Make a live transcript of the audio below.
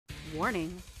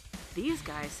Warning, these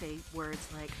guys say words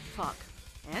like fuck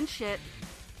and shit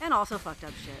and also fucked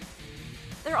up shit.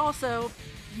 They're also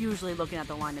usually looking at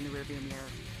the line in the rearview mirror.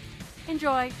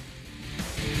 Enjoy!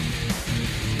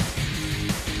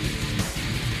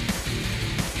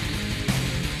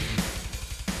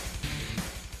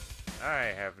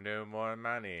 I have no more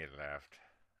money left.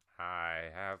 I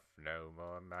have no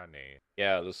more money.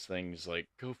 Yeah, this thing's like,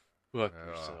 go fuck Ugh.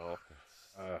 yourself.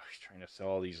 He's trying to sell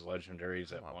all these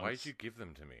legendaries at once. Why did you give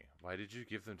them to me? Why did you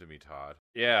give them to me, Todd?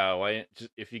 Yeah, why?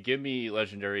 If you give me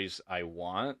legendaries I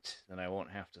want, then I won't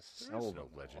have to sell There's them.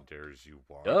 no legendaries you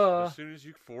want. Duh. As soon as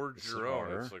you forge your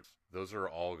own, it's like those are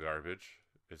all garbage.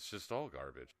 It's just all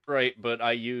garbage. Right, but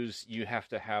you have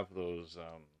to have those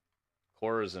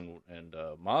cores and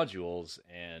modules,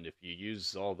 and if you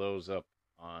use all those up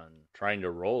on trying to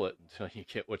roll it until you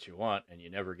get what you want, and you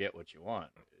never get what you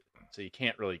want. So you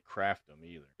can't really craft them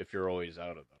either if you're always out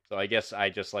of them. So I guess I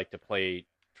just like to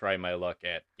try my luck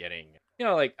at getting,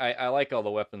 like I like all the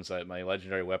weapons, my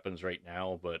legendary weapons right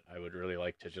now, but I would really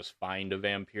like to just find a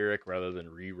vampiric rather than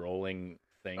re-rolling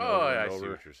thing over and I over. see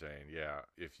what you're saying. Yeah,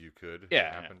 if you could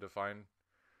Yeah. happen to find,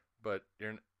 but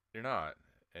you're not,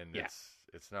 and Yeah.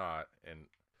 it's not, and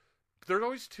there's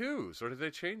always twos, or did they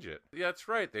change it? Yeah, that's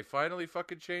right. They finally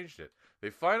fucking changed it.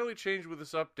 They finally changed with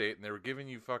this update, and they were giving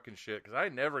you fucking shit, because I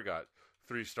never got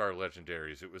 3-star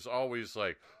legendaries. It was always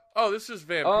like, oh, this is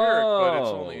vampiric, but it's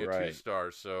only a 2-star,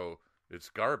 so it's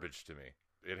garbage to me.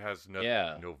 It has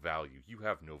no value. You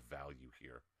have no value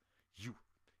here. You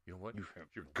know what?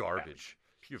 You're garbage.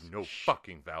 You have no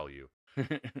fucking value.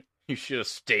 You should have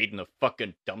stayed in the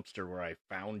fucking dumpster where I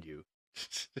found you.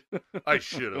 I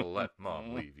should have let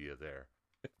Mom leave you there.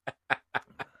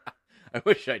 I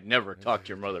wish I'd never talked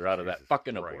your mother out of that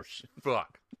fucking abortion.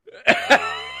 Fuck.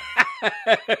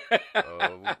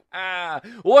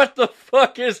 What the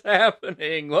fuck is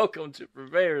happening? Welcome to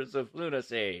Purveyors of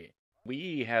Lunacy.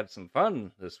 We had some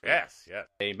fun this week. Yes.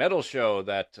 A metal show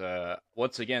that,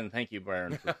 once again, thank you,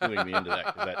 Byron, for cluing me into that,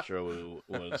 because that show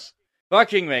was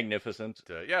fucking magnificent.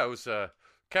 It was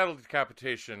cattle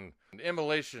decapitation,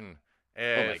 immolation,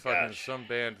 and fucking some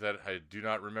band that I do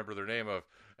not remember their name of,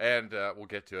 and we'll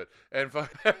get to it. And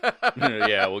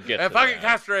yeah, we'll get to and fucking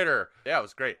that. castrator. Yeah, it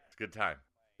was great. It's a good time.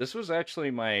 This was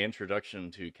actually my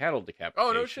introduction to cattle decapitation.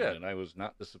 Oh, no shit. And I was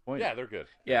not disappointed. Yeah, they're good.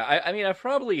 Yeah, I mean, I've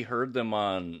probably heard them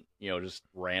on, just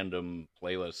random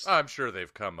playlists. I'm sure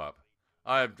they've come up.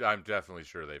 I'm definitely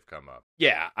sure they've come up.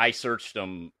 Yeah, I searched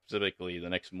them specifically the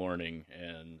next morning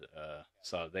and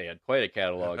saw they had quite a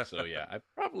catalog. So yeah, I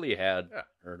probably had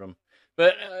heard them.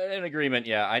 But in agreement,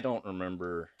 yeah, I don't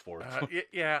remember fourth.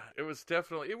 Yeah, it was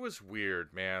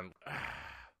weird, man.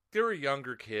 They were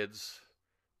younger kids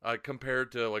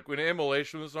compared to like when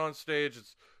Immolation was on stage.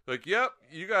 It's like, yep,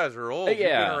 you guys are old.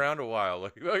 Yeah. You've been around a while.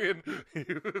 Like,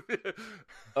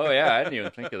 oh yeah, I didn't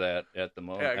even think of that at the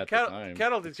moment. Yeah, at the time.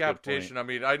 Cattle decapitation. I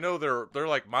mean, I know they're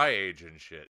like my age and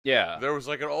shit. Yeah, there was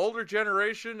like an older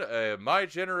generation, my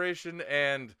generation,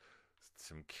 and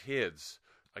some kids.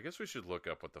 I guess we should look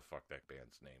up what the fuck that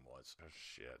band's name was. Oh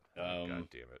shit! God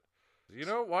damn it!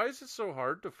 Why is it so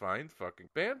hard to find fucking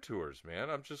band tours, man?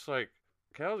 I'm just like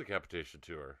cattle decapitation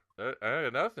tour. I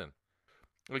got nothing.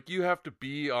 Like, you have to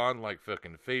be on, like,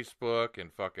 fucking Facebook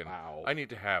and fucking... Wow. I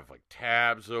need to have, like,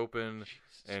 tabs open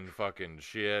and fucking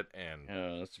shit and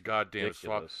that's goddamn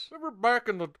swap. ridiculous. Remember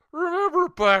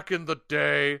back in the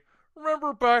day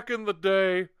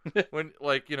when,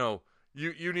 like, you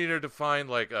needed to find,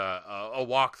 like, a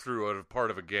walkthrough of part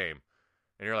of a game.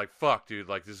 And you're like, fuck, dude,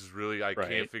 like, this is really... I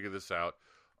can't figure this out.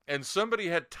 And somebody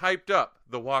had typed up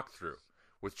the walkthrough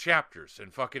with chapters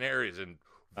and fucking areas and...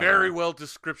 very well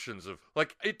descriptions of,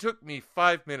 like, it took me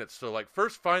 5 minutes to, like,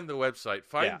 first find the website,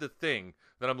 find the thing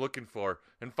that I'm looking for,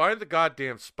 and find the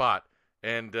goddamn spot.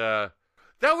 And, that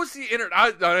was the internet.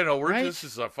 I don't know, this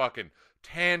is a fucking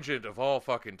tangent of all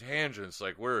fucking tangents.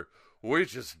 Like, we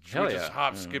just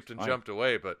hop, skipped, and jumped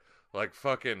away, but, like,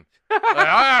 fucking, like,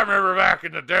 I remember back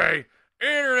in the day,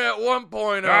 Internet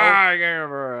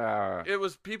 1.0. It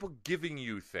was people giving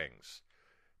you things.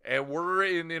 And we're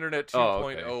in Internet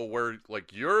 2.0 where,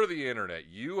 like, you're the Internet.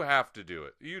 You have to do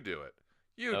it. You do it.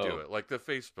 You do it. Like the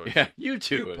Facebook. Yeah, you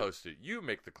do it. You post it. You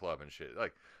make the club and shit.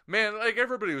 Like, man, like,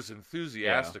 everybody was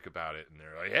enthusiastic about it. And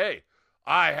they're like, hey,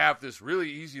 I have this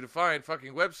really easy to find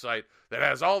fucking website that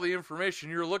has all the information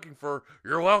you're looking for.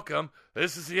 You're welcome.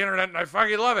 This is the Internet and I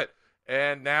fucking love it.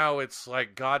 And now it's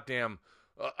like, goddamn,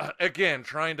 again,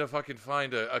 trying to fucking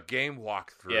find a game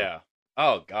walkthrough. Yeah.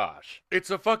 Oh, gosh. It's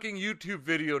a fucking YouTube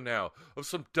video now of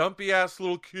some dumpy-ass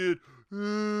little kid.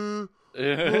 Hi,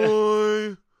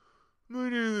 my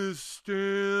name is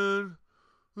Stan.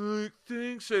 like,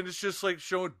 thanks, and it's just like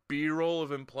showing B-roll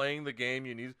of him playing the game.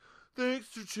 You need, thanks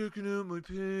for checking out my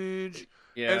page.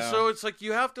 Yeah. And so it's like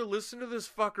you have to listen to this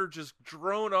fucker just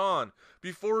drone on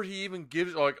before he even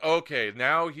gives, like, okay,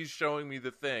 now he's showing me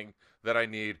the thing that I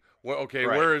need. Well, okay,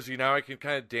 Right. where is he? Now I can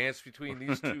kind of dance between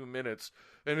these 2 minutes.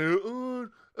 And,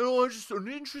 just an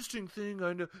interesting thing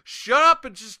I know. Shut up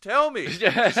and just tell me.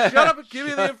 Just shut up and give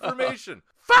me the information.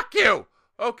 Fuck you!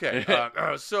 Okay,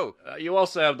 so... you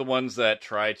also have the ones that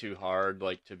try too hard,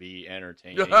 like, to be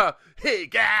entertaining. Hey,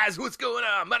 guys, what's going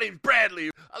on? My name's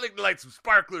Bradley. I like to light some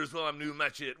sparklers while I'm doing my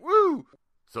shit. Woo!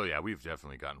 So yeah, we've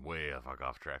definitely gotten way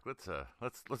off track. Let's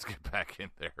get back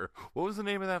in there. What was the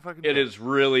name of that fucking? It is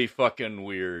really fucking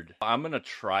weird. I'm gonna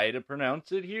try to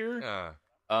pronounce it here,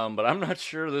 but I'm not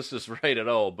sure this is right at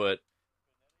all. But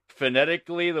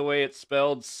phonetically, the way it's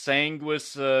spelled,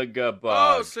 Sanguisugabog.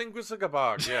 Oh,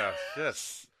 Sanguisugabog. Yeah,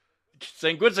 yes.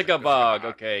 Sanguisugabog.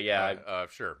 Okay, yeah.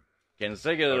 Sure.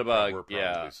 Sanguisugabog. We're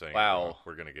Yeah. probably saying Wow.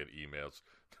 We're gonna get emails.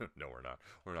 No, we're not.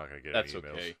 We're not going to get That's any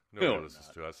emails. okay. Nobody No, listens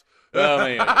to us.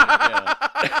 Anyway, yeah.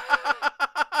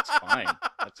 That's fine.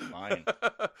 That's fine.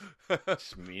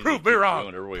 It's Prove me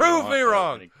wrong. Prove me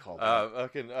wrong.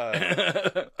 But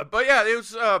yeah, it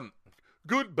was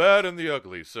Good, Bad, and the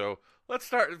Ugly. So let's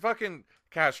start. Fucking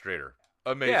Castrator.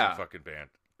 Amazing fucking band.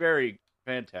 Very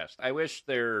fantastic. I wish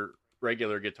their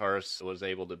regular guitarist was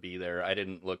able to be there. I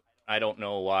didn't look. I don't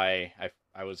know why.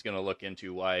 I was going to look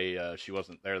into why she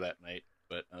wasn't there that night.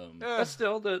 But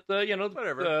still, the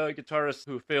guitarist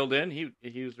who filled in, he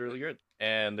was really good.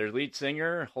 And their lead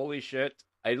singer, holy shit!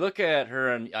 I look at her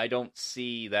and I don't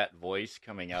see that voice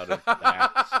coming out of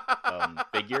that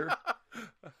figure.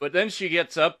 But then she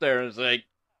gets up there and is like,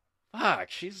 "Fuck!"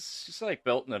 She's like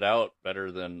belting it out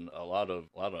better than a lot of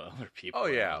other people. Oh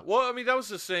yeah. Well, I mean that was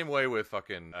the same way with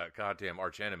fucking goddamn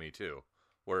Arch Enemy too.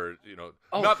 Where,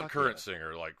 not the current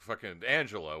singer, like fucking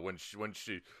Angela, when she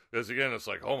because again, it's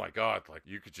like, oh my god, like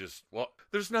you could just,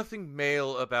 there's nothing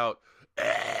male about,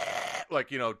 like,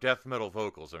 death metal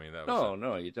vocals. I mean, that was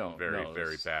no, you don't. Very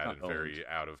bad and very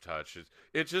out of touch.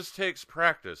 It just takes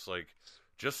practice, like,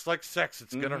 just like sex,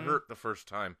 it's gonna hurt the first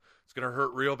time. It's gonna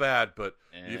hurt real bad, but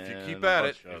if you keep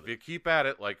at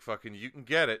it, like fucking, you can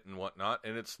get it and whatnot,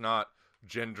 and it's not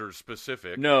gender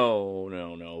specific.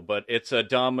 No, but it's a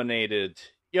dominated,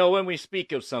 when we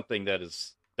speak of something that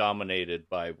is dominated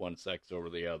by one sex over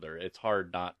the other, it's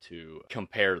hard not to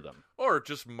compare them. Or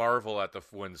just marvel at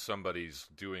when somebody's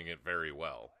doing it very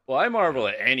well. Well, I marvel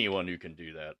at anyone who can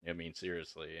do that. I mean,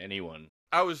 seriously, anyone.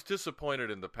 I was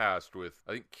disappointed in the past with,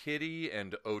 I think, Kitty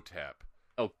and OTEP.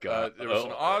 Oh, God. There was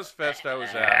an Ozfest I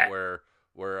was at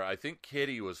where I think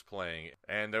Kitty was playing,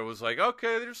 and there was like,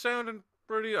 okay, they're sounding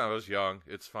pretty. I was young.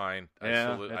 It's fine. We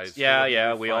all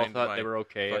thought they were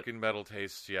okay. Fucking metal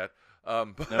tastes yet.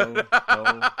 No.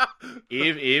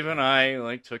 Even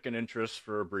I took an interest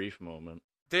for a brief moment.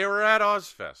 They were at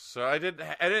Ozfest, so I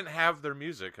didn't have their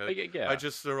music. They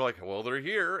were like, well, they're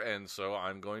here, and so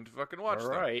I'm going to fucking watch them.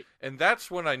 Right. And that's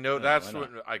when I know. That's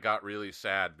when I got really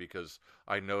sad because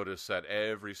I noticed that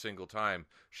every single time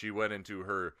she went into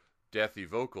her deathy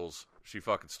vocals, she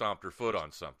fucking stomped her foot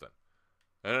on something.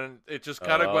 And it just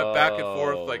kind of went back and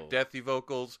forth, like deathy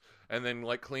vocals, and then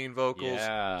like clean vocals,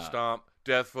 stomp,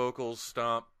 death vocals,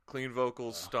 stomp, clean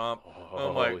vocals, stomp.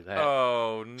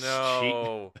 Oh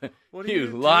no! What are you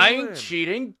lying, doing?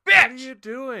 cheating bitch? What are you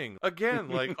doing again?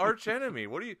 Like Arch Enemy.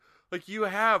 What do you like? You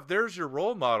have there's your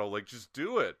role model. Like just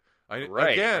do it. I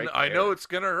know it's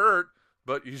gonna hurt,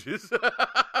 but you just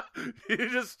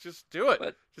just do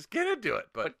it. Just get into it.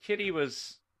 But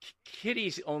Kitty's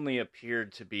only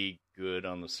appeared to be good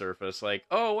on the surface. Like,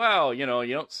 oh, wow, you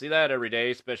don't see that every day,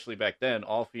 especially back then.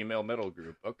 All-female metal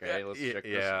group. Okay, let's check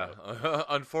this out.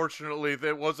 Unfortunately,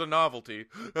 there was a novelty.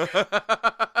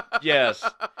 Yes.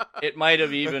 It might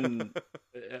have even...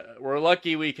 we're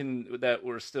lucky that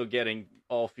we're still getting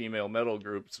all-female metal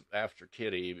groups after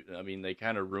Kitty. I mean, they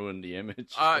kind of ruined the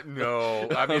image. No.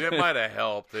 I mean, it might have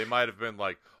helped. They might have been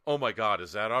like, oh my god,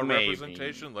 is that our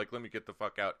representation? Like, let me get the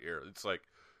fuck out here. It's like,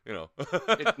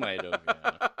 It might have,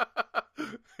 yeah.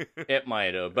 It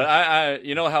might have. But I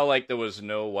how there was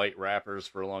no white rappers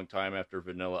for a long time after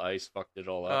Vanilla Ice fucked it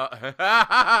all up?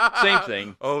 Same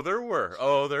thing. Oh, there were.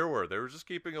 They were just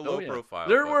keeping a low profile.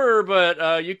 There were,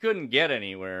 but you couldn't get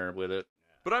anywhere with it.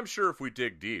 But I'm sure if we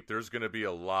dig deep, there's going to be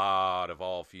a lot of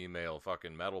all-female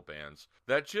fucking metal bands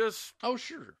that just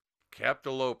kept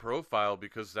a low profile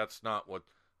because that's not what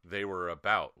they were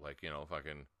about. Like,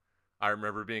 fucking... I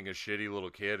remember being a shitty little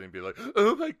kid and be like,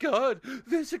 oh my god,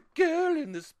 there's a girl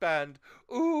in this band.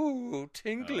 Ooh,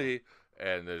 tingly.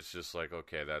 And it's just like,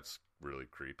 okay, that's really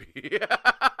creepy.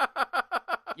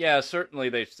 Yeah, certainly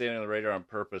they stay on the radar on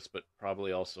purpose, but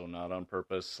probably also not on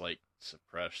purpose, like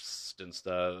suppressed and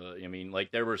stuff. I mean,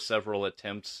 like there were several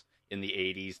attempts in the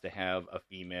 80s to have a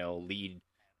female lead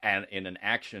and in an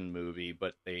action movie,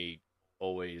 but they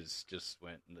always just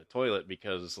went in the toilet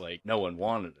because like no one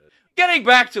wanted it. Getting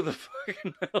back to the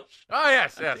fucking metal show. Oh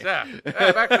yes, yeah.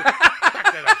 Back to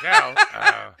the show.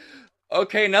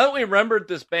 Okay, now that we remembered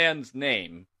this band's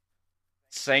name,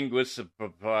 Sanguis,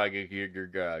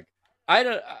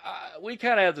 we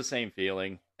kind of had the same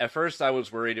feeling. At first, I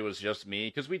was worried it was just me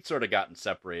because we'd sort of gotten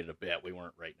separated a bit. We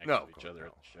weren't right next to each other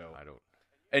at the show. I don't.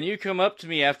 And you come up to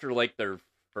me after like their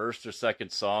first or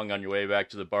second song on your way back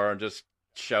to the bar and just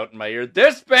shout in my ear,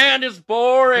 "This band is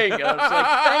boring!" And I was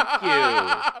like, "Thank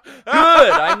you.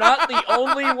 Good. I'm not the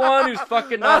only one who's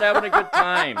fucking not having a good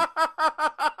time."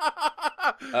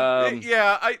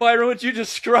 Byron, would you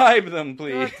describe them,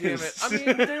 please? God damn it. I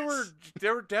mean, they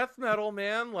were death metal,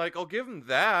 man. Like, I'll give them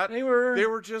that. They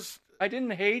were just. I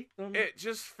didn't hate them. It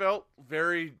just felt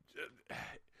very.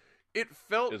 It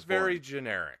felt very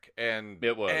generic, and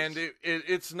it was. And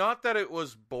it's not that it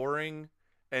was boring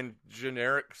and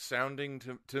generic sounding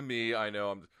to me. I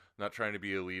know I'm not trying to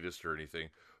be elitist or anything,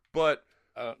 but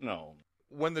no.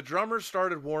 When the drummer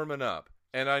started warming up,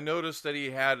 and I noticed that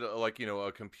he had like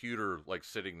a computer like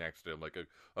sitting next to him, like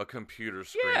a computer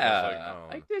screen. Yeah,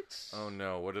 I was like, oh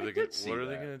no, what are they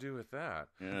gonna do with that?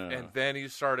 Yeah. And then he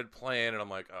started playing, and I'm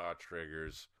like,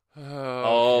 triggers.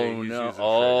 Oh no!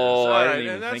 Oh, I didn't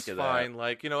even think of that. That's fine.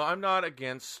 Like, I'm not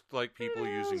against like people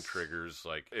using triggers.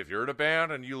 Like, if you're in a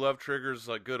band and you love triggers,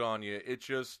 like, good on you. It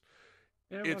just,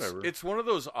 it's one of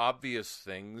those obvious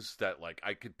things that like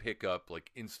I could pick up like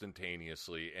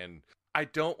instantaneously. And I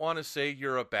don't want to say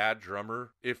you're a bad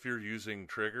drummer if you're using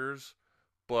triggers,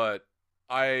 but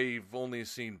I've only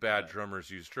seen bad drummers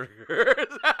use triggers.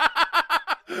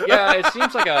 Yeah, it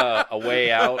seems like a way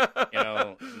out,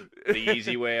 the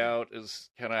easy way out is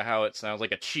kind of how it sounds,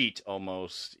 like a cheat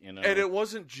almost, And it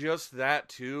wasn't just that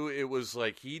too. It was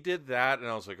like he did that, and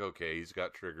I was like, okay, he's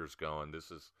got triggers going.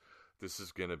 This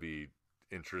is gonna be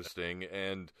interesting.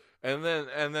 And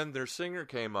then their singer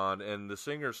came on, and the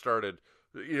singer started,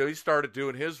 he started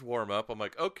doing his warm up. I'm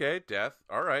like, okay, Death,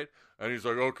 all right. And he's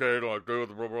like, okay, like,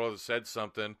 said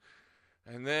something.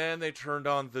 And then they turned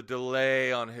on the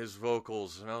delay on his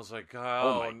vocals, and I was like,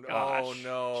 oh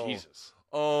no. Jesus.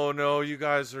 Oh no, you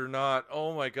guys are not.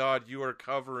 Oh my God, you are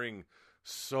covering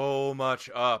so much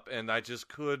up, and I just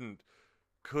couldn't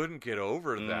get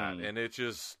over that. And it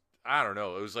just, I don't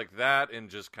know. It was like that, and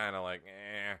just kind of like,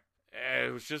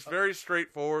 It was just very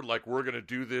straightforward. Like, we're gonna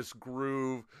do this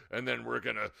groove, and then we're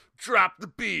gonna drop the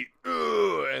beat,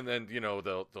 and then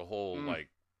the whole like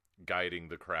guiding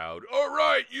the crowd. All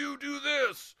right, you do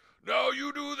this. Now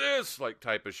you do this, like,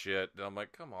 type of shit. And I'm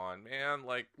like, come on, man.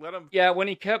 Like, let him. Yeah, when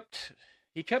he kept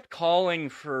calling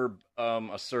for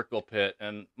a circle pit,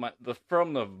 and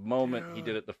from the moment he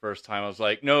did it the first time, I was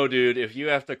like, no, dude, if you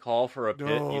have to call for a pit,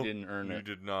 you didn't earn it. You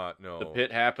did not. No, the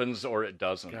pit happens or it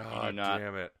doesn't. God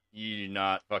damn it. You do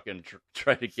not fucking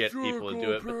try to get people to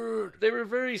do it. But they were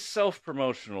very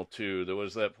self-promotional, too. There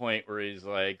was that point where he's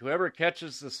like, whoever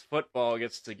catches this football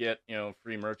gets to get,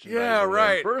 free merchandise. Yeah,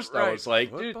 right. At first, right. I was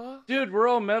like, dude, we're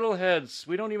all metalheads.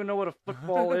 We don't even know what a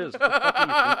football is. What the fuck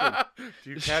are you thinking? Do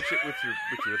you catch it with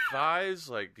your thighs?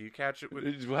 Like, do you catch it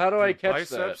with how do I catch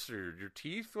biceps that? Or your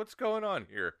teeth? What's going on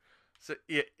here? So,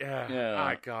 yeah.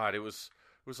 My God, it was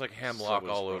like Hemlock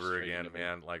all over again,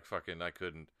 man. Like, fucking, I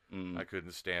couldn't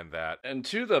stand that. And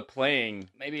to the playing,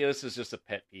 maybe this is just a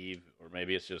pet peeve, or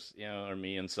maybe it's just, or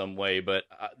me in some way, but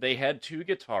they had two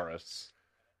guitarists,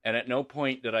 and at no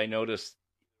point did I notice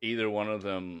either one of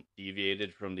them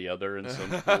deviated from the other in some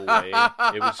cool way.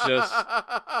 It was just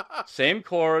same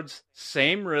chords,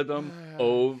 same rhythm,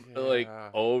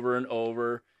 over and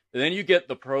over. And then you get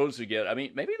the pros who get,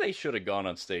 maybe they should have gone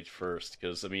on stage first,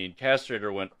 because,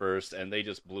 Castrator went first, and they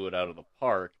just blew it out of the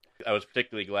park. I was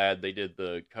particularly glad they did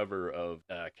the cover of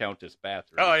Countess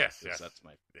Bathroom. Oh, yes. That's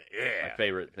my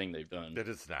favorite thing they've done. That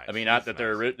is nice. Not that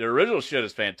their original shit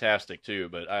is fantastic, too,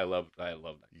 but I love that.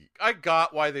 I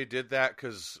got why they did that,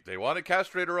 because they wanted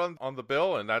Castrator on the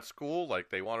bill, and that's cool. Like,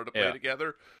 they wanted to play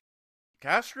together.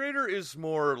 Castrator is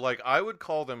more, like, I would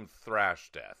call them thrash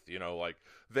death. Like,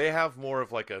 they have more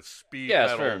of, like, a speed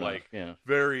metal, like,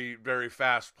 very, very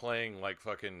fast playing, like,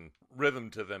 fucking rhythm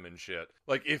to them and shit.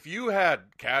 Like, if you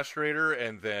had Castrator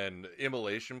and then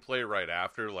Immolation play right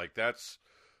after, like, that's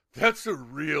a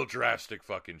real drastic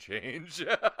fucking change.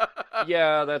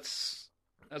 Yeah, that's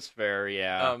fair,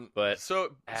 yeah. But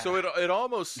so it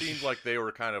almost seemed like they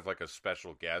were kind of like a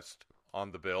special guest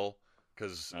on the bill,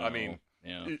 because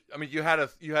you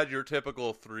had your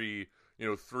typical three,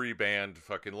 3-band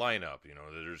fucking lineup.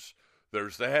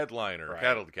 There's the headliner, Right.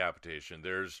 Cattle Decapitation.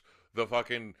 There's the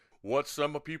fucking what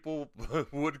some people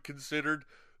would consider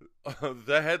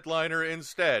the headliner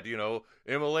instead.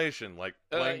 Immolation, like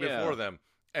playing before them,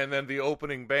 and then the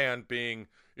opening band being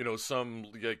some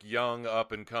like young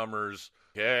up and comers.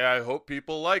 Okay, I hope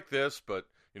people like this, but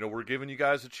we're giving you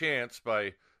guys a chance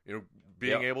by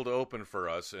being able to open for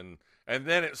us, and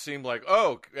then it seemed like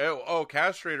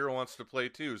Castrator wants to play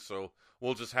too, so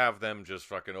we'll just have them just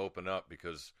fucking open up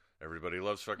because everybody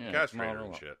loves fucking Castrator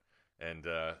and shit. And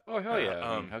oh hell yeah,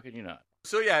 I mean, how could you not?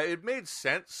 So yeah, it made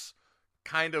sense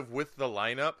kind of with the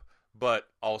lineup, but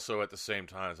also at the same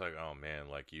time it's like, oh man,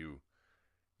 like you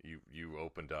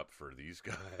opened up for these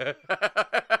guys.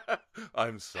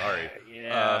 I'm sorry.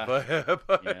 But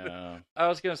yeah. I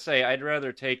was gonna say I'd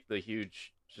rather take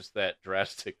just that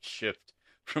drastic shift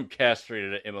from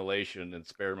Castrator to Immolation and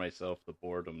spare myself the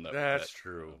boredom that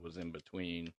true was in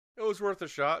between. It was worth a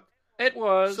shot. It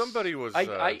was. Somebody was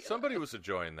somebody was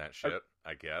enjoying that shit.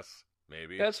 I guess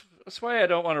maybe that's why I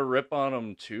don't want to rip on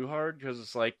them too hard, because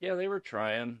it's like, yeah, they were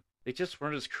trying. They just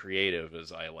weren't as creative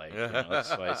as I like. That's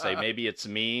why I say maybe it's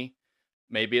me.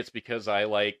 Maybe it's because I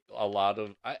like a lot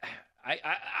of I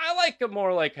like it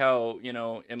more like how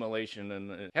Immolation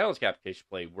and Cattle Decapitation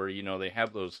play, where they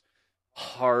have those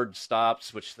hard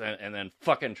stops, which then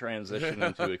fucking transition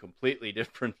into a completely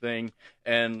different thing,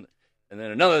 and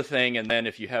then another thing, and then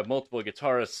if you have multiple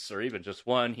guitarists or even just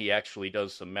one, he actually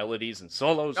does some melodies and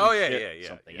solos.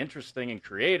 Something interesting and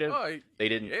creative. They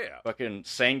didn't fucking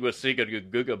Sanguisiga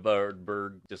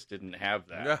Gugaberg just didn't have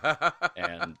that,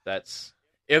 and that's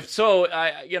if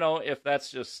that's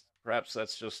just perhaps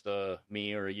that's just a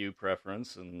me or a you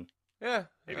preference, and maybe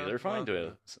they're fine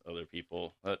to other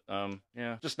people, but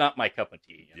just not my cup of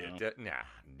tea.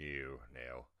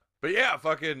 No. But yeah,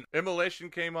 fucking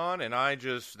Immolation came on, and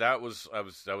that was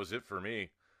it for me.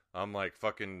 I'm like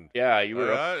fucking you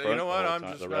were up front. You know what? I'm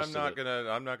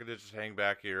not gonna just hang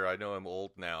back here. I know I'm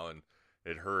old now and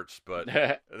it hurts, but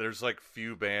there's like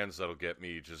few bands that'll get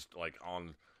me just like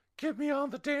get me on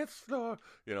the dance floor,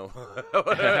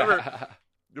 whatever.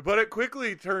 But it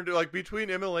quickly turned to, like, between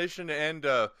Immolation and,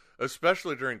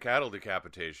 especially during Cattle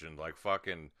Decapitation, like,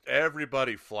 fucking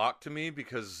everybody flocked to me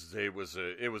because it was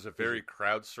a very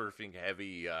crowd surfing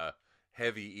heavy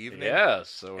evening.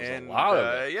 Yes, there was a lot of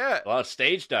it. A lot of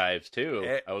stage dives,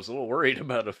 too. I was a little worried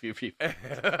about a few people.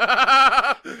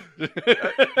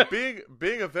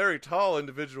 Being a very tall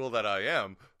individual that I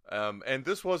am, and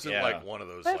this wasn't like one of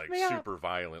those like super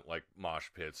violent like mosh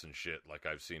pits and shit like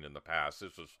I've seen in the past.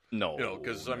 This was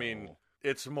because I mean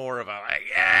it's more of a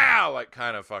like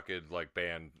kind of fucking like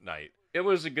band night. It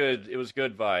was good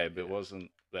vibe. It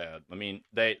wasn't bad. I mean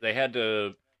they had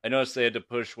to. I noticed they had to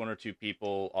push one or two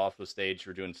people off the stage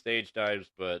for doing stage dives,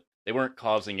 but they weren't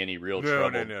causing any real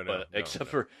trouble. No, except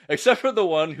for the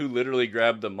one who literally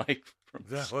grabbed the mic from.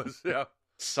 That was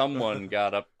Someone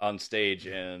got up on stage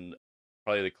and.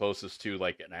 Probably the closest to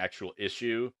like an actual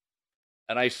issue,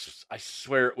 and I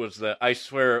swear it was the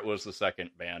second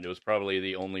band. It was probably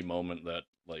the only moment that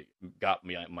like got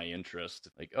me my interest.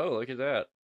 Like, oh, look at that.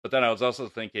 But then I was also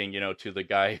thinking, to the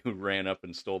guy who ran up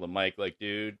and stole the mic, like,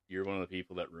 dude, you're one of the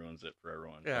people that ruins it for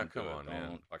everyone. Yeah, come on,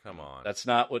 man. Come on. That's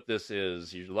not what this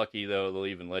is. You're lucky though; they'll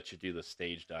even let you do the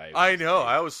stage dive. I know.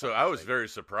 I was very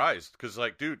surprised because,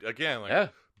 like, dude, again, like. Yeah.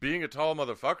 Being a tall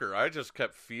motherfucker, I just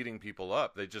kept feeding people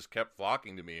up. They just kept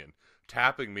flocking to me and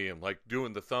tapping me and like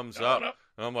doing the thumbs up. And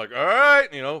I'm like, all right,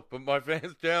 put my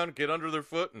fans down, get under their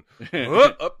foot, and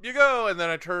up you go. And then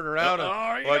I turn around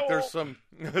and like there's some,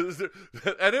 and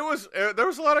there was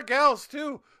a lot of gals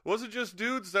too. It wasn't just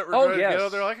dudes that were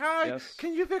they're like, hi,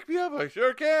 can you pick me up? I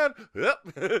sure can. Yep.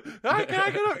 Hi, can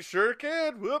I get up? Sure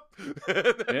can. Whoop.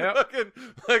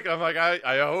 Like I'm like,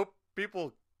 I hope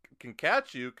people can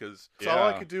catch you because all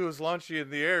I could do is launch you in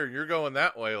the air and you're going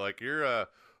that way like you're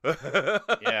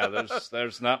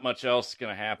there's not much else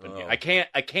gonna happen. I can't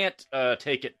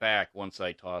take it back once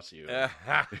I toss you. Yeah.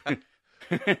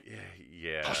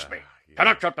 Toss me.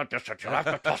 Cannot jump that distance. You'll have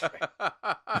to toss me.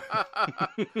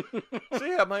 So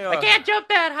yeah, I can't jump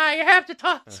that high. You have to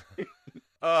toss.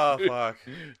 Oh fuck.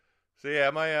 So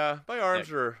yeah, my arms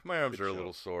are a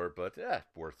little sore, but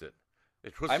worth it.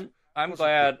 It was. I'm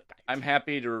glad. I'm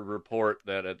happy to report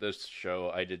that at this show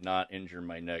I did not injure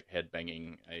my neck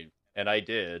headbanging. I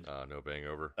did. No bang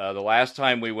over. The last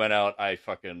time we went out, I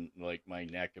fucking like my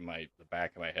neck and the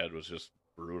back of my head was just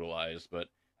brutalized. But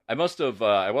I must have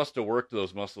worked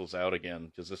those muscles out again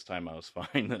because this time I was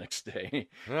fine the next day.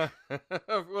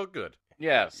 Well, good.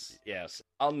 Yes.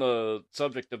 On the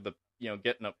subject of the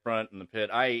getting up front in the pit,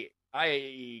 I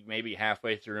maybe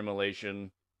halfway through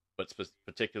Immolation. but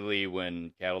particularly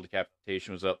when cattle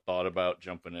decapitation was up, thought about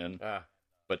jumping in.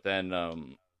 But then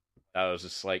I was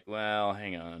just like, well,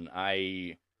 hang on,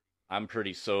 I'm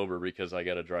pretty sober because I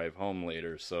got to drive home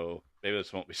later, so maybe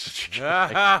this won't be such a good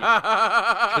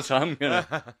idea. Because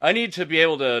I need to be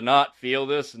able to not feel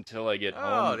this until I get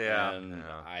home.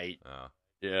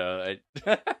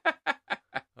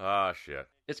 Oh, shit.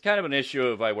 It's kind of an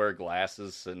issue if I wear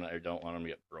glasses and I don't want them to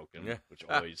get broken, which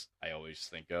I always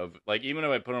think of. Like, even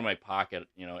if I put them in my pocket,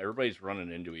 everybody's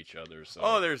running into each other,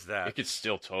 so there's that. It could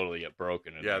still totally get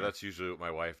broken. That's usually what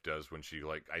my wife does when she,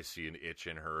 like, I see an itch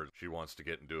in her. She wants to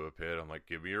get into a pit. I'm like,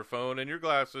 give me your phone and your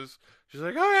glasses. She's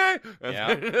like, okay.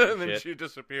 And then she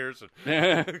disappears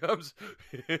and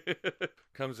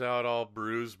comes out all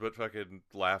bruised but fucking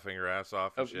laughing her ass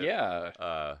off and shit.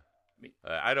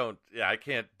 I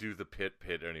can't do the pit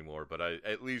anymore, but I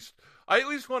at least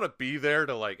want to be there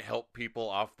to, like, help people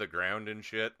off the ground and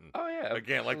shit. And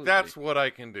again, absolutely. Like, that's what I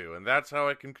can do, and that's how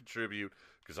I can contribute,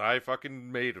 because I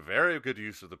fucking made very good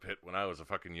use of the pit when I was a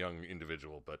fucking young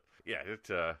individual. But yeah,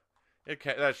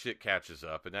 that shit catches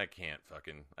up, and I can't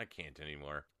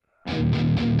anymore.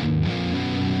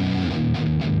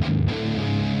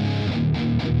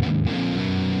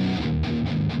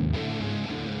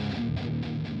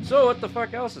 So what the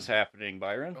fuck else is happening,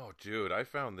 Byron? Oh, dude, I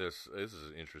found this. This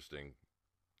is interesting.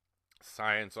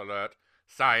 Science alert.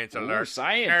 Science alert.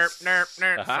 Science. Nerp.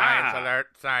 Science alert.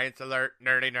 Science alert.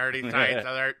 Nerdy. Science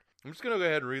alert. I'm just gonna go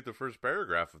ahead and read the first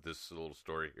paragraph of this little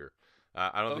story here.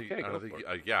 I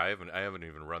haven't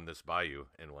even run this by you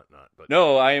and whatnot. But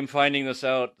no, I am finding this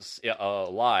out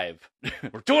live.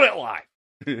 We're doing it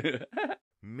live.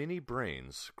 Mini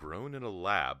brains grown in a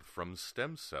lab from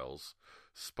stem cells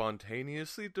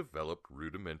spontaneously developed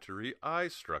rudimentary eye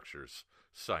structures,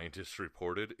 scientists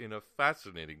reported in a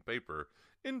fascinating paper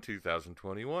in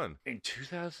 2021. In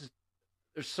 2000?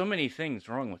 There's so many things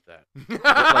wrong with that. But,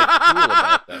 like, cool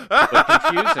about that, but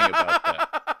confusing about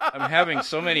that. I'm having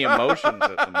so many emotions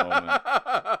at the moment.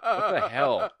 What the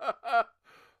hell?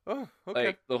 Oh, okay.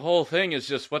 Like, the whole thing is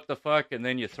just what the fuck, and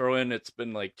then you throw in it's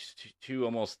been like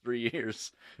almost 3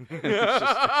 years.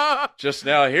 just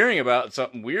now hearing about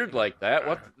something weird like that.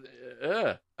 What?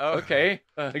 Okay.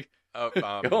 Go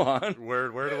on. Where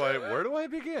do I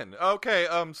begin? Okay.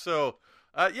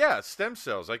 Stem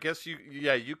cells. I guess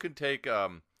you can take.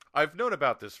 I've known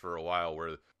about this for a while,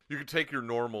 where you can take your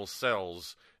normal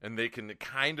cells and they can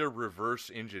kind of reverse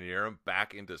engineer them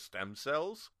back into stem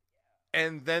cells.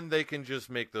 And then they can just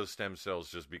make those stem cells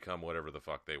just become whatever the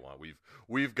fuck they want.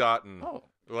 We've gotten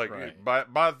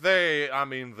by they, I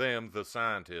mean them, the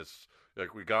scientists.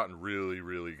 Like, we've gotten really,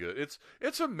 really good.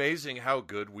 It's amazing how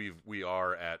good we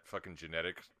are at fucking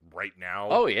genetics right now.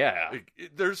 Oh yeah.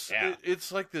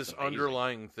 It's like this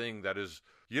underlying thing that is,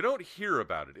 you don't hear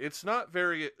about it. It's not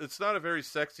a very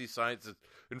sexy science.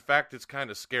 In fact, it's kind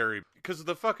of scary because of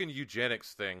the fucking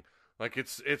eugenics thing. Like,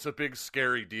 it's a big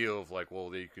scary deal of, like,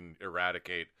 well, they can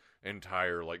eradicate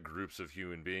entire, like, groups of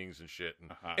human beings and shit.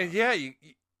 And yeah,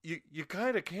 you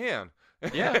kind of can.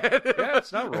 Yeah,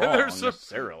 it's not wrong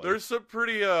necessarily. There's some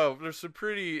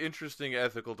pretty interesting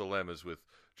ethical dilemmas with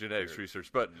genetics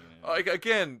research. But like,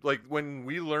 again, like, when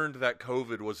we learned that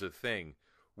COVID was a thing,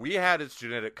 we had its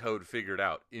genetic code figured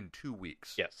out in 2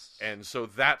 weeks. Yes. And so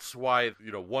that's why,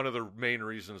 one of the main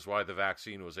reasons why the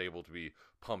vaccine was able to be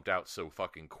pumped out so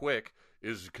fucking quick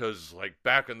is because, like,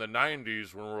 back in the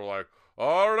 90s when we're like,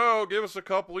 oh no, give us a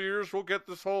couple of years, we'll get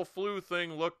this whole flu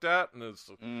thing looked at, and it's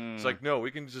like, no,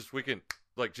 we can just do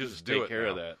take it care now.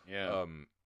 of that. Yeah.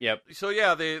 Yep. So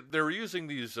yeah, they were using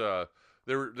these they're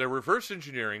reverse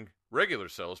engineering regular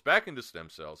cells back into stem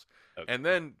cells, and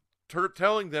then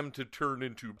telling them to turn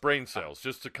into brain cells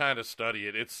just to kind of study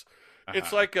it. It's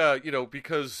like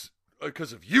because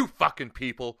of you fucking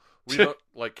people, we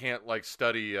can't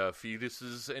study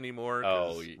fetuses anymore.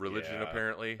 Religion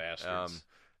apparently. Bastards.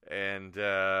 And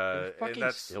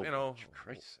that's stupid. For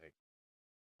Christ's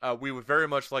sake. We would very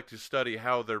much like to study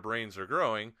how their brains are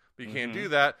growing, but you can't do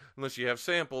that unless you have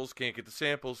samples. Can't get the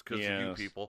samples because of you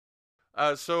people.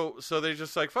 So they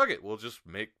just like, fuck it, we'll just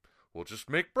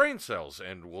make brain cells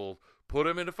and we'll put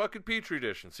them in a fucking petri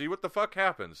dish and see what the fuck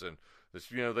happens. And this,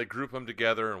 they group them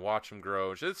together and watch them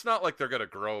grow. It's not like they're gonna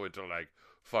grow into like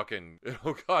fucking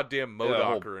goddamn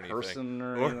MODOK or anything.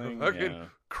 Or anything. Fucking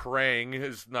Krang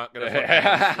is not gonna fucking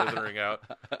come slithering out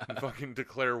and fucking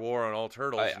declare war on all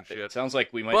turtles and shit. It sounds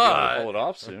like we might be able to pull it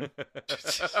off soon.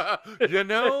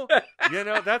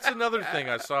 That's another thing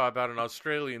I saw about an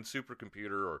Australian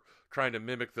supercomputer or trying to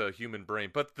mimic the human brain.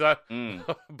 But that's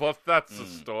a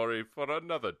story for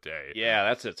another day.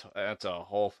 Yeah, that's a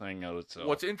whole thing of its own.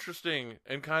 What's interesting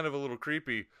and kind of a little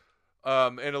creepy,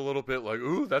 and a little bit like,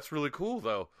 ooh, that's really cool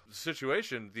though. The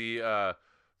situation, the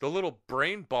little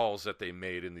brain balls that they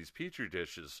made in these petri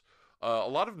dishes, a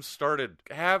lot of them started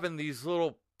having these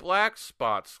little black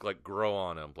spots like grow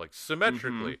on them, like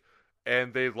symmetrically,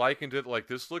 and they likened it like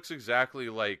this looks exactly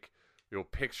like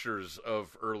pictures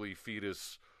of early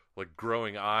fetus like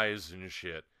growing eyes and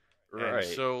shit. Right. And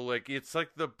so like it's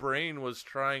like the brain was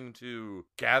trying to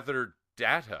gather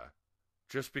data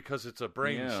just because it's a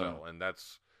brain cell, and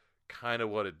that's kind of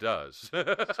what it does.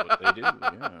 That's what they do,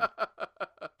 yeah.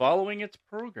 Following its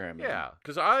programming. Yeah,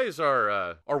 because eyes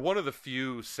are one of the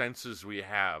few senses we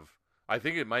have. I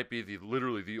think it might be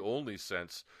literally the only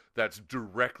sense that's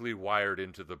directly wired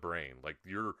into the brain. Like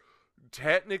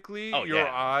technically your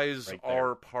eyes right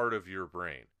are part of your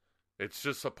brain. It's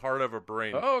just a part of a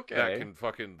brain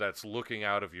that's looking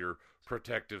out of your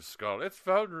protective skull. It's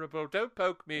vulnerable. Don't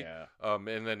poke me. Yeah.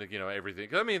 And then everything.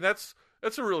 I mean, that's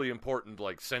a really important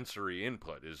like sensory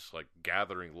input is like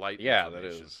gathering light. Yeah,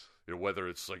 information. that is. Whether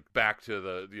it's like back to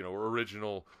the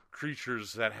original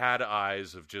creatures that had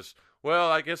eyes of just, well,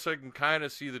 I guess I can kind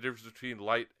of see the difference between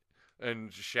light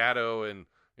and shadow, and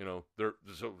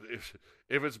so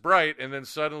if it's bright and then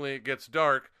suddenly it gets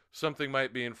dark, something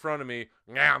might be in front of me.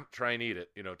 Try and eat it,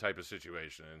 type of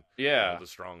situation, and the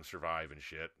strong survive and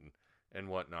shit and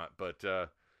whatnot. But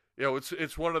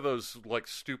it's one of those like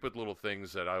stupid little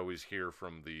things that I always hear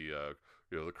from the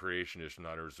the creationist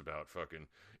nutters about fucking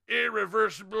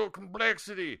irreversible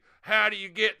complexity. How do you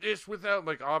get this without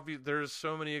there's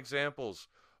so many examples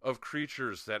of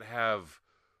creatures that have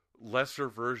lesser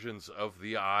versions of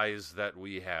the eyes that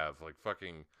we have. Like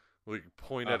fucking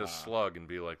point at a slug and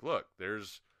be like, look,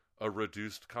 there's a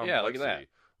reduced complexity. Yeah, look at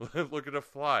that. Look at a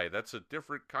fly. That's a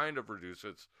different kind of reduced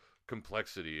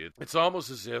complexity. It's almost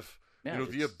as if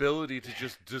the ability to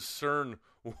just discern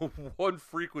one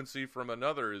frequency from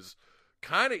another is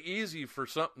kind of easy for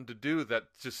something to do that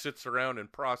just sits around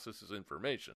and processes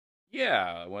information.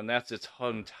 Yeah, when that's its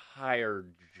entire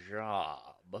job.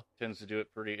 Tends to do it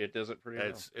it does it pretty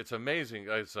well. It's amazing.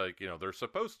 It's like, they're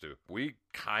supposed to. We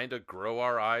kind of grow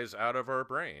our eyes out of our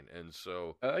brain. And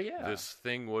so this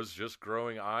thing was just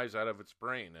growing eyes out of its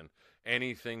brain. And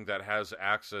anything that has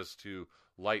access to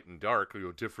light and dark,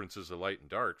 differences of light and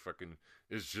dark, fucking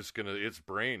is just gonna, its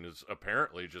brain is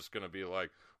apparently just gonna be like,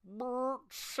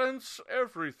 sense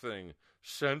everything,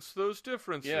 sense those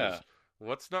differences. Yeah.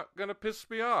 What's not gonna piss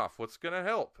me off? What's gonna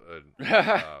help?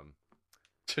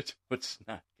 What's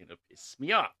not gonna piss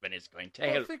me off, and it's going to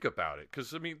help. Think about it,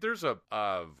 because there's a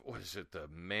what is it? The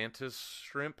mantis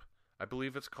shrimp, I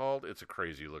believe it's called. It's a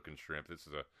crazy looking shrimp.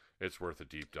 It's worth a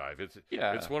deep dive.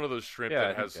 It's one of those shrimp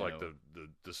that has like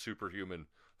the superhuman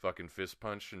fucking fist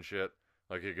punch and shit.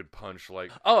 Like it could punch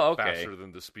like faster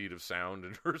than the speed of sound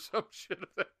or some shit.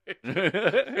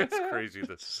 It's crazy.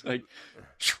 It's like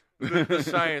the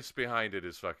science behind it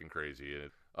is fucking crazy.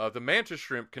 The mantis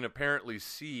shrimp can apparently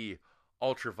see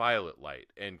ultraviolet light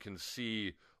and can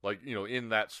see in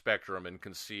that spectrum and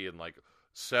can see in like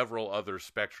several other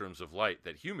spectrums of light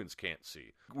that humans can't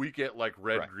see. We get like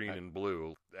red, green, and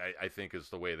blue, I think is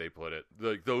the way they put it.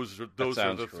 Those are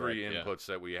the three inputs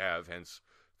that we have, hence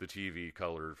the TV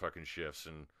color fucking shifts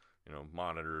and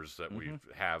monitors that we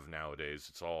have nowadays.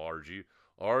 It's all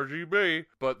RGB.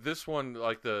 But this one,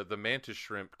 like the mantis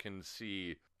shrimp, can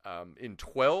see in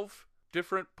 12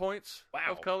 different points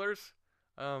of colors,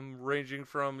 ranging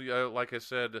from like I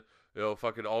said,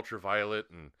 fucking ultraviolet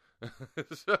and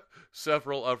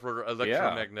several other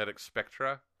electromagnetic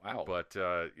spectra. Wow. But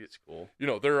it's cool.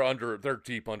 They're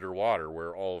deep underwater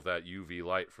where all of that UV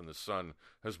light from the sun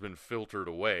has been filtered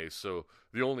away. So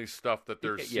the only stuff that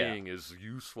they're seeing is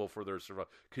useful for their survival.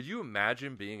 Could you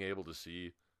imagine being able to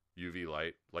see UV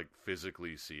light, like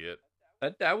physically see it?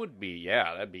 That would be,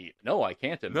 that'd be, no, I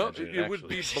can't imagine. No, it would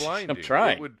be blinding. I'm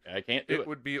trying. I can't do it. It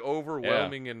would be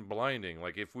overwhelming and blinding.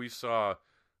 Like if we saw,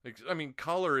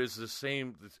 color is the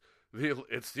same.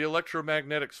 It's the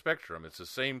electromagnetic spectrum. It's the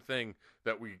same thing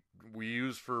that we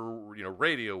use for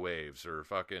radio waves or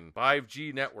fucking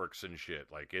 5G networks and shit.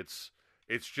 Like it's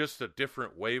just a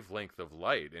different wavelength of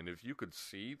light. And if you could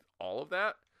see all of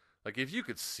that, like if you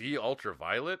could see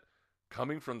ultraviolet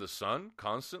coming from the sun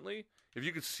constantly, if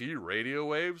you could see radio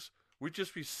waves, we'd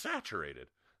just be saturated.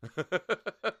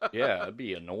 Yeah, it'd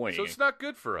be annoying. So it's not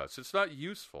good for us. It's not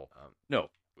useful. No.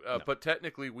 But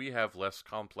technically, we have less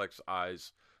complex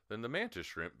eyes than the mantis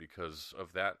shrimp because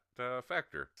of that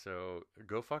factor. So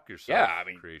go fuck yourself,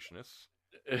 creationists.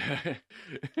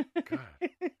 God.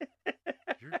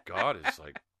 Your god is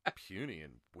like puny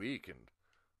and weak and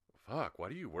fuck. Why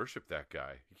do you worship that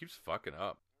guy? He keeps fucking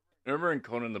up. Remember in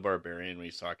Conan the Barbarian when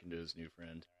he's talking to his new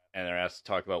friend? and they're asked to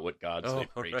talk about what gods they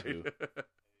pray right. to.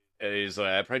 And he's like,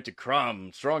 I pray to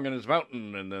Crom, strong in his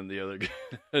mountain. And then the other guy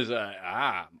is like,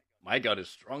 my god is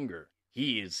stronger.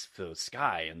 He is the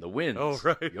sky and the winds. Oh,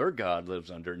 right. Your god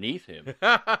lives underneath him.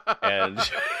 And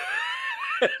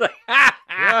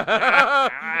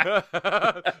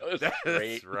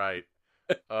That's right.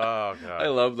 Oh, God. I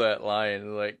love that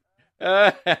line. Like,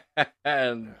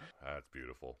 and that's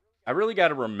beautiful. I really got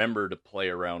to remember to play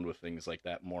around with things like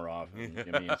that more often.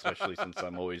 I mean, especially since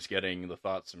I'm always getting the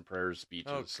thoughts and prayers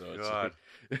speeches. Oh, so God.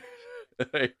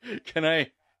 It's like, can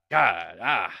I?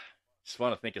 God, just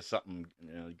want to think of something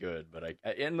good. But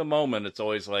in the moment, it's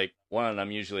always like, one,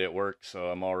 I'm usually at work, so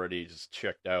I'm already just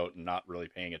checked out and not really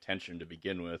paying attention to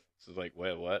begin with. So it's like,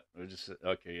 wait, what? We're just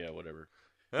okay, yeah, whatever.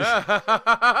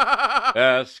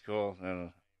 That's cool.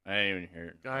 I ain't even hear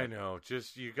it. I know.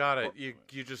 Just you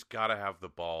just gotta have the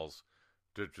balls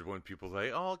to when people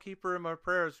say, "Oh, I'll keep her in my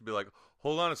prayers," to be like,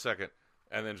 "Hold on a second,"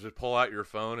 and then just pull out your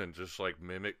phone and just like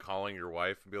mimic calling your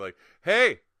wife and be like,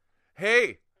 "Hey,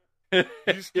 are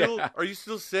you still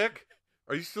sick?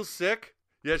 Are you still sick?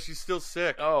 Yeah, she's still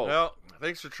sick. Oh, well,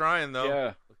 thanks for trying though.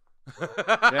 Yeah."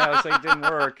 Yeah, it's like it didn't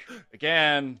work.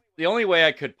 Again, the only way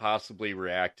I could possibly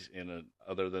react in an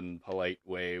other than polite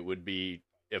way would be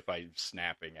if I'm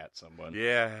snapping at someone.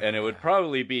 Yeah. And it would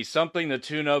probably be something the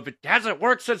tune of, it hasn't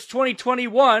worked since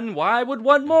 2021, why would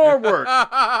one more work?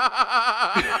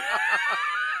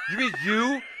 You mean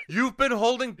you've been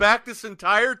holding back this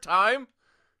entire time?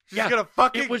 She's gonna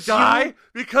fucking die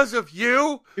because of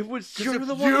you? It was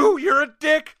you're a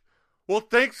dick? Well,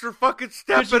 thanks for fucking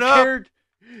stepping up.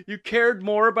 You cared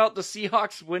more about the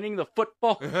Seahawks winning the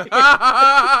football game.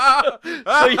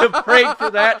 So you prayed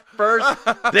for that first,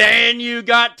 then you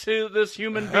got to this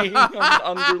human being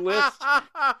on your list.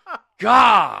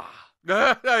 God!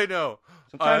 I know.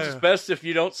 Sometimes it's best if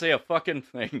you don't say a fucking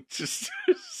thing. Just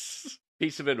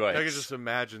piece of advice. I can just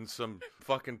imagine some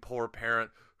fucking poor parent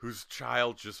whose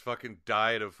child just fucking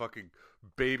died of fucking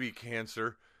baby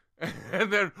cancer,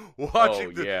 and then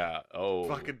watching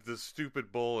fucking the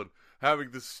stupid bull and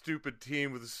having this stupid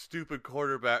team with a stupid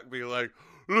quarterback be like,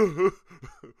 I'd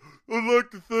like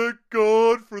to thank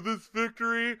God for this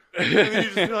victory. And then you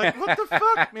just be like, what the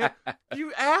fuck, man?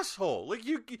 You asshole. Like,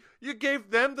 you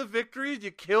gave them the victory, you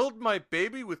killed my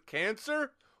baby with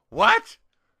cancer? What?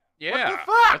 Yeah. What the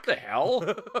fuck? What the hell?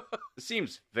 It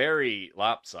seems very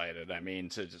lopsided. I mean,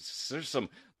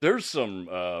 there's some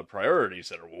priorities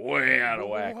that are way out of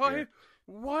whack.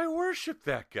 Why worship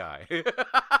that guy?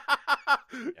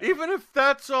 Even if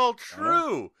that's all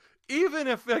true, even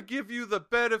if I give you the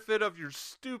benefit of your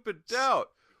stupid doubt,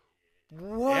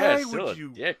 why would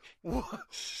you?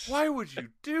 Why would you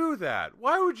do that?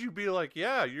 Why would you be like,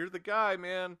 yeah, you're the guy,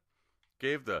 man?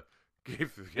 Gave the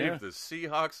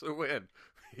Seahawks the win.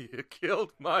 You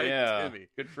killed my Timmy.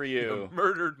 Good for you. You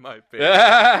murdered my baby.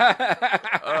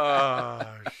 Oh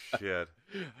shit.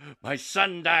 My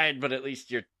son died, but at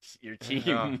least your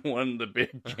team won the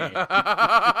big game.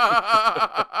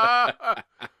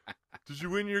 Did you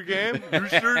win your game? You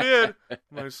sure did.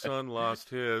 My son lost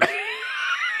his.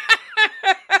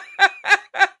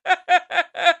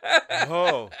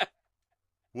 Oh.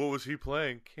 What was he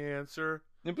playing? Cancer?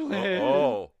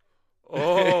 Oh.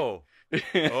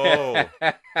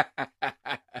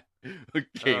 What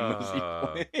game was he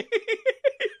playing?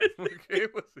 What game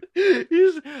was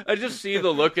it? I just see the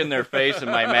look in their face in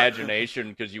my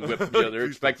imagination because they're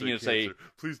expecting you to say,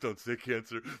 please don't say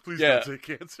cancer. Please don't say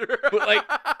cancer. But like,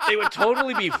 they would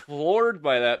totally be floored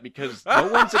by that because no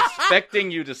one's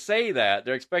expecting you to say that.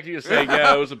 They're expecting you to say,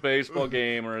 yeah, it was a baseball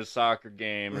game or a soccer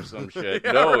game or some shit.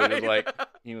 Yeah, no, right. It was like,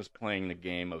 he was playing the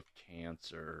game of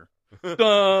cancer.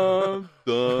 Dum,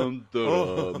 dum,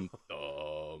 dum,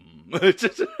 dum.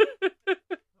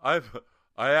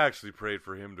 I actually prayed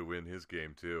for him to win his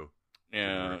game too.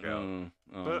 Yeah.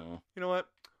 But you know what?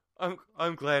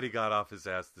 I'm glad he got off his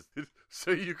ass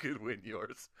so you could win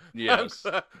yours. Yes.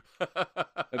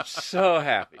 I'm so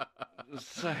happy.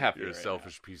 So happy. You're a right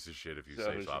selfish now. piece of shit if you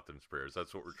say Sopham's prayers.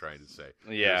 That's what we're trying to say.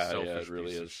 Yeah, You're a selfish it really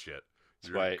piece is. of shit.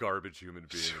 You're a garbage human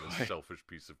being and a selfish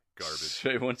piece of garbage.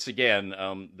 So once again,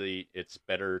 it's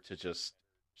better to just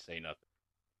say nothing.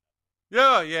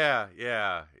 Yeah.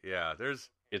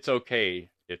 It's okay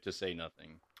to say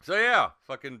nothing. So yeah,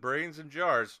 fucking brains in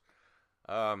jars.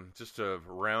 Just a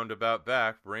roundabout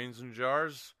back, brains in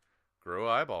jars, grow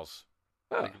eyeballs.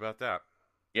 Think about that.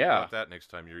 Yeah. Think about that next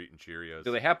time you're eating Cheerios.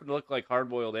 Do they happen to look like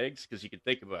hard-boiled eggs? Because you can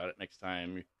think about it next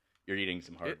time you're eating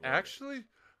some hard-boiled eggs.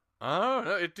 I don't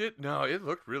know. It did. No, it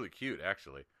looked really cute,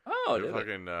 actually. Oh, did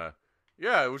fucking,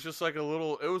 yeah, it was just like it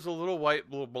was a little white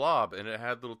little blob, and it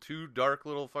had two dark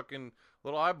little fucking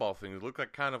little eyeball thing. It looked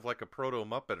like kind of like a proto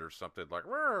Muppet or something. Like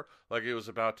it was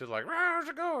about to how's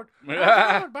it going?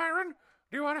 How's it going, Byron?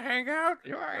 Do you want to hang out?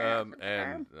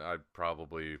 And I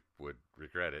probably would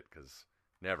regret it because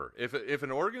never. If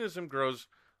an organism grows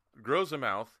a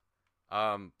mouth,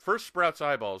 first sprouts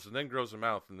eyeballs and then grows a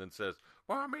mouth and then says,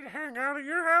 "Want me to hang out at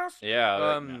your house?"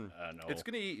 Yeah, no. It's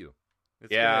gonna eat you.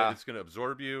 It's gonna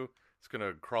absorb you. It's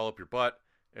gonna crawl up your butt.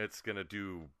 It's gonna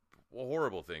do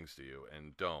horrible things to you.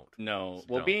 And don't. No. Just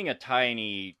well, don't. being a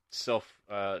tiny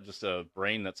just a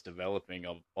brain that's developing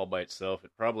all by itself,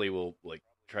 it probably will like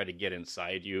try to get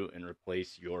inside you and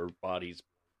replace your body's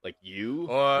your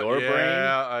brain.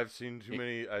 Yeah, I've seen too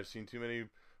many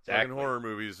fucking horror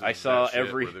movies. I saw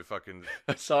every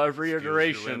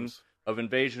iteration of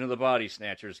Invasion of the Body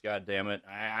Snatchers. God damn it!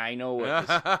 I know what this.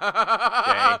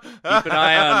 Okay, keep an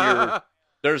eye on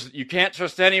your. You can't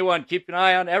trust anyone. Keep an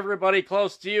eye on everybody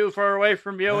close to you, far away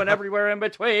from you, and everywhere in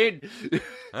between.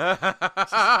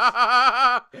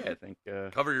 I think.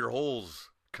 Cover your holes.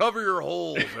 Cover your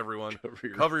holes, everyone.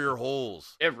 Cover your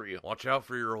holes. Watch out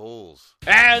for your holes.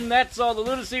 And that's all the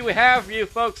lunacy we have for you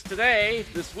folks today,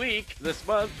 this week, this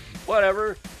month,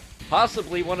 whatever.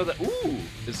 Possibly one of the... Ooh,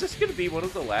 is this going to be one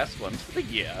of the last ones for the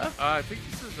year? I think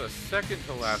this is a second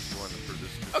to last one for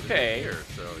this specific year.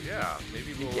 So, yeah,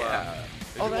 maybe we'll...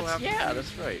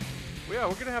 that's right. Well, yeah,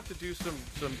 we're going to have to do some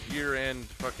year-end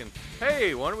fucking...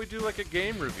 Hey, why don't we do like a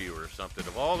game review or something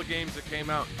of all the games that came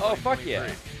out in 2023. Fuck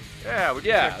yeah. Yeah, we can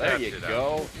check there that you shit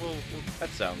go. out. That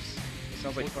sounds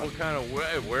like fun. What kind of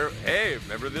hey,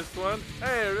 remember this one?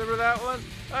 Hey, remember that one?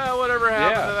 Whatever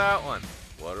happened to that one?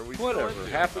 What are we Whatever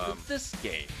happened to this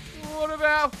game? What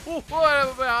about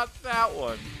that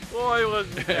one? Boy,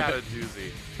 wasn't that a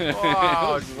doozy.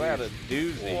 Oh, was that a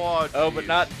doozy. Oh, but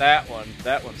not that one.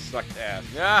 That one sucked ass.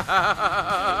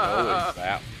 Always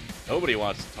that. Nobody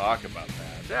wants to talk about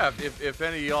that. Yeah, if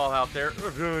any of y'all out there,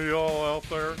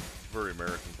 very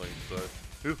American thing to say.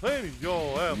 If any of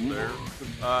y'all out there,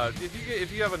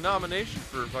 if you have a nomination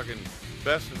for fucking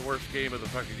best and worst game of the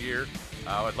fucking year,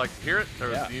 I'd like to hear it.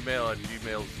 Throw us an email at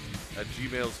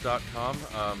gmails.com.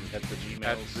 At the Gmails.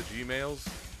 At the Gmails.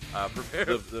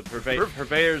 The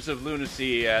purveyors of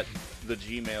lunacy at the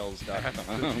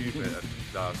gmails.com.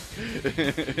 Gmail.com.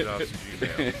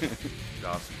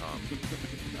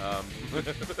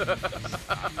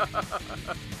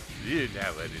 You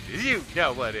know what it is. You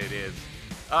know what it is.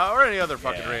 Or any other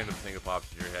fucking random thing that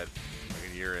pops in your head, like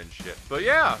a year-end shit. But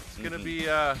yeah, it's gonna be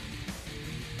a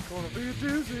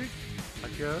doozy, I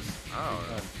guess. I don't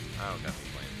know. I don't got any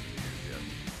plans for New Year's yet.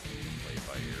 Play it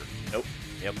by ear. Nope.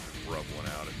 Yep. Just rub one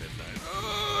out at midnight.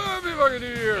 Happy fucking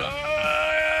New Year!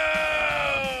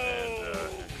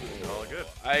 And all good.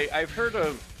 I've heard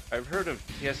of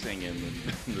kissing in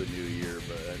the new year,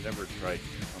 but I've never tried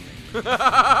coming.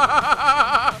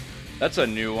 That's a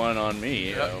new one on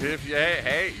me.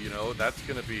 Hey, that's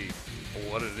gonna be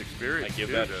what an experience. I give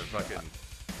that to fucking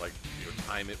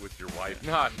time it with your wife,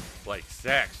 not like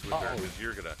sex with her, because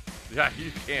you're gonna. Yeah,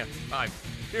 you can't time.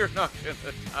 You're not gonna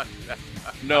time that.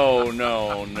 No. I mean,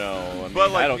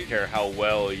 I don't care how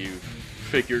well you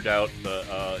figured out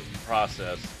the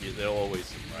process. They'll always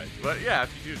surprise you. But yeah,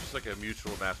 if you do just like a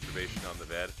mutual masturbation on the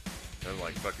bed, and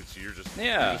like fucking, so you're just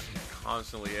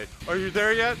constantly are you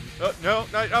there yet? No.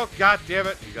 Oh, god damn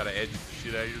it! You gotta edge the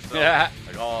shit out of yourself. Yeah.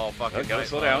 Like fucking. Okay,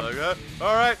 slow down. Like,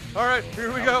 all right.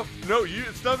 Here we go. No,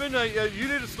 it's not midnight. You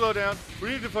need to slow down. We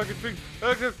need to fucking figure.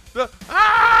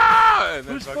 And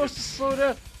who's supposed to slow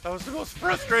down? That was the most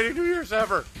frustrating New Year's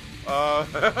ever.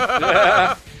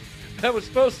 That was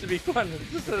supposed to be fun.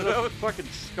 This is fucking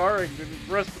scarring the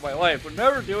rest of my life. We're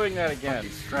never doing that again.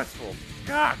 Fucking stressful.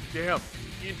 God damn.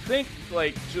 You'd think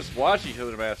like just watch each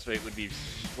other masturbate would be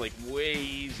like way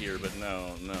easier, but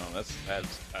no, that's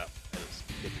tough. That is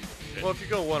difficult shit. Well, if you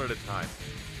go one at a time,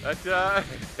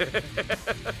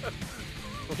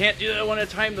 can't do that one at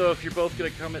a time though. If you're both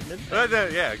gonna come at midnight.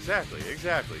 Yeah, exactly.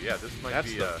 Yeah, this might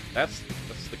that's be. That's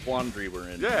the quandary we're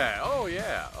in. Yeah. Oh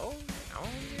yeah.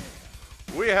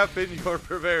 We have been your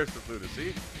purveyors of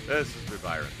lunacy. This has been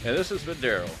Byron. And this has been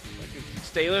Daryl.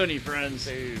 Stay loony, friends.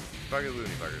 Stay fucking loony,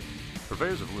 fuckers.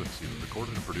 Purveyors of Lunacy was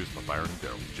recorded and produced by Byron and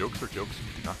Daryl. Jokes are jokes, and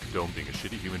we do not condone being a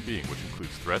shitty human being, which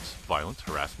includes threats, violence,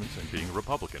 harassments, and being a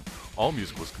Republican. All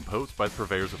music was composed by the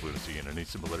Purveyors of Lunacy, and any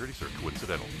similarities are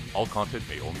coincidental. All content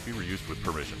may only be reused with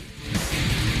permission.